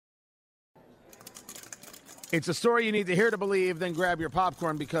It's a story you need to hear to believe, then grab your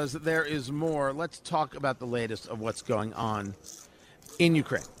popcorn because there is more. Let's talk about the latest of what's going on in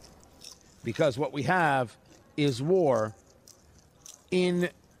Ukraine. Because what we have is war in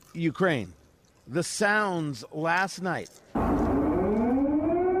Ukraine. The sounds last night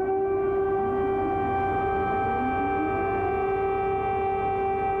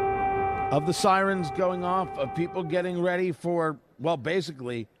of the sirens going off, of people getting ready for, well,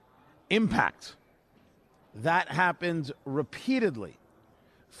 basically, impact. That happened repeatedly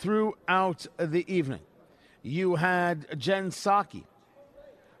throughout the evening. You had Jen Psaki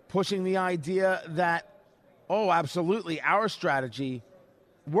pushing the idea that, oh, absolutely, our strategy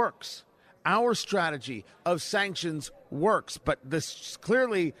works. Our strategy of sanctions works, but this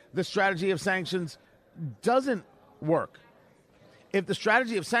clearly the strategy of sanctions doesn't work. If the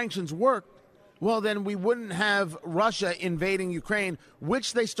strategy of sanctions worked, well, then we wouldn't have Russia invading Ukraine,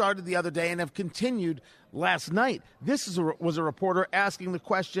 which they started the other day and have continued last night. This was a reporter asking the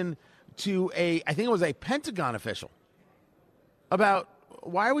question to I think it was a Pentagon official, about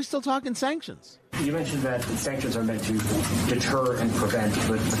why are we still talking sanctions? You mentioned that sanctions are meant to deter and prevent,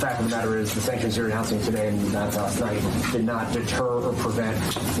 but the fact of the matter is the sanctions you're announcing today and last night did not deter or prevent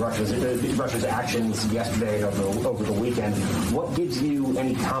Russia's actions yesterday and over the weekend. What gives you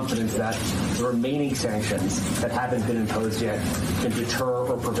any confidence that the remaining sanctions that haven't been imposed yet can deter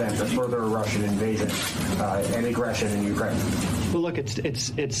or prevent a further Russian invasion and aggression in Ukraine? Well, look,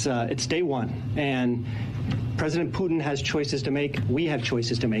 it's day one, and President Putin has choices to make. We have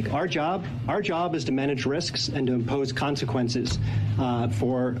choices to make. Our job is to manage risks and to impose consequences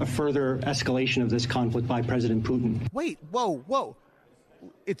for a further escalation of this conflict by President Putin. Wait, whoa!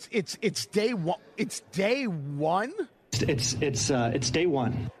 It's day one. It's day one. It's day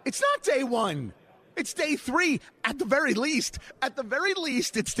one. It's not day one. It's day three at the very least. At the very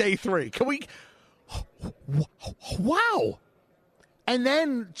least, it's day three. Can we? Wow! And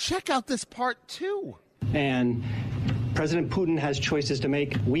then check out this part two. And President Putin has choices to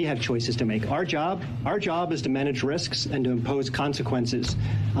make. We have choices to make. Our job is to manage risks and to impose consequences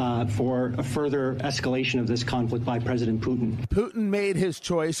for a further escalation of this conflict by President Putin. Putin made his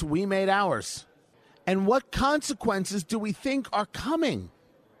choice. We made ours. And what consequences do we think are coming?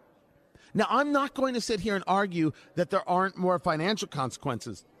 Now, I'm not going to sit here and argue that there aren't more financial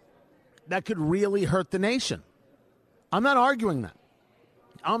consequences that could really hurt the nation. I'm not arguing that.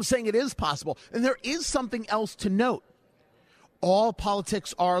 I'm saying it is possible. And there is something else to note. All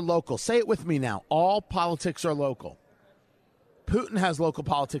politics are local. Say it with me now. All politics are local. Putin has local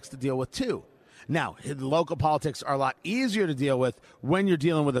politics to deal with, too. Now, local politics are a lot easier to deal with when you're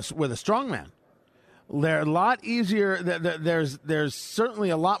dealing with a strongman. They're a lot easier. There's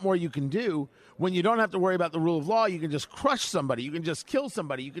certainly a lot more you can do when you don't have to worry about the rule of law. You can just crush somebody. You can just kill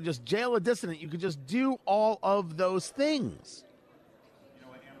somebody. You can just jail a dissident. You can just do all of those things.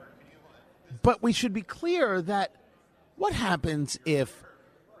 But we should be clear that what happens if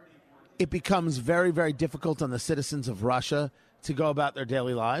it becomes very, very difficult on the citizens of Russia to go about their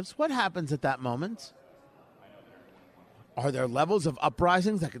daily lives? What happens at that moment? Are there levels of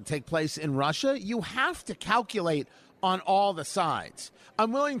uprisings that can take place in Russia? You have to calculate on all the sides.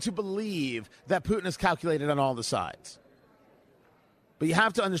 I'm willing to believe that Putin has calculated on all the sides. But you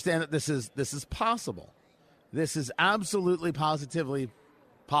have to understand that this is possible. This is absolutely, positively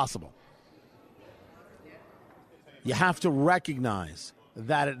possible. You have to recognize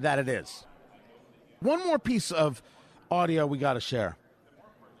that it is. One more piece of audio we got to share.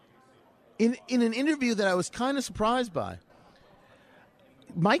 In an interview that I was kind of surprised by,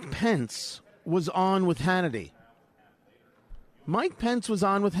 Mike Pence was on with Hannity.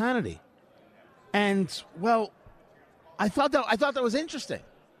 And, well, I thought that was interesting.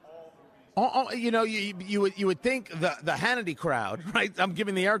 You would think the Hannity crowd, right? I'm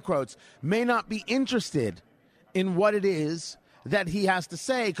giving the air quotes, may not be interested in what it is that he has to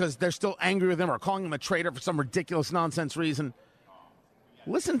say because they're still angry with him or calling him a traitor for some ridiculous nonsense reason.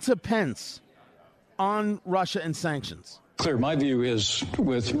 Listen to Pence on Russia and sanctions. Clear. My view is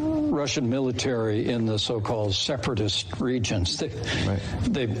with Russian military in the so-called separatist regions,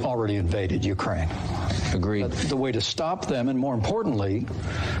 they've already invaded Ukraine. Agreed. The way to stop them, and more importantly,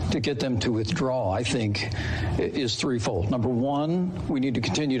 to get them to withdraw, I think, is threefold. Number one, we need to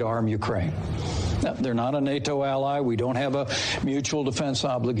continue to arm Ukraine. They're not a NATO ally. We don't have a mutual defense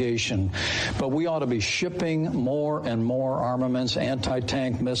obligation. But we ought to be shipping more and more armaments,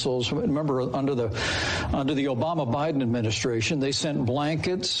 anti-tank missiles. Remember, under the Obama-Biden administration, they sent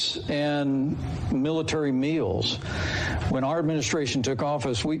blankets and military meals. When our administration took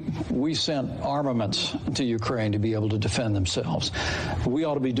office, we sent armaments to Ukraine to be able to defend themselves. We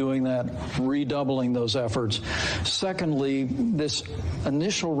ought to be doing that, redoubling those efforts. Secondly, this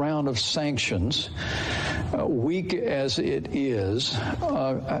initial round of sanctions, weak as it is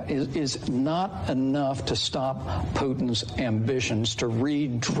not enough to stop Putin's ambitions to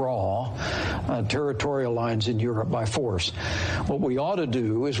redraw territorial lines in Europe by force. What we ought to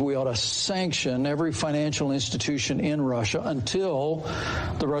do is we ought to sanction every financial institution in Russia until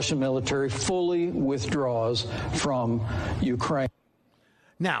the Russian military fully withdraws from Ukraine.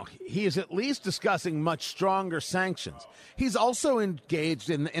 Now, he is at least discussing much stronger sanctions. He's also engaged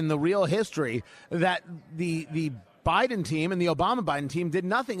in the real history that the Biden team and the Obama-Biden team did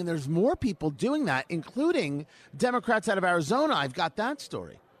nothing, and there's more people doing that, including Democrats out of Arizona. I've got that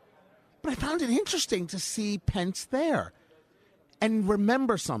story. But I found it interesting to see Pence there. And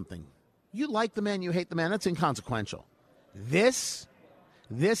remember something. You like the man, you hate the man. That's inconsequential. This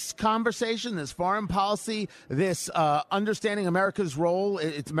conversation, this foreign policy, this understanding America's role,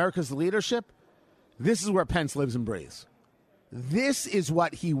 it's America's leadership, this is where Pence lives and breathes. This is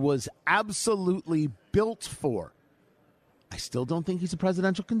what he was absolutely built for. I still don't think he's a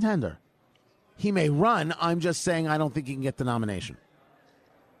presidential contender. He may run. I'm just saying I don't think he can get the nomination.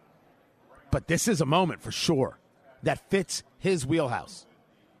 But this is a moment for sure that fits his wheelhouse.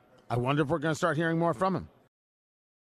 I wonder if we're going to start hearing more from him.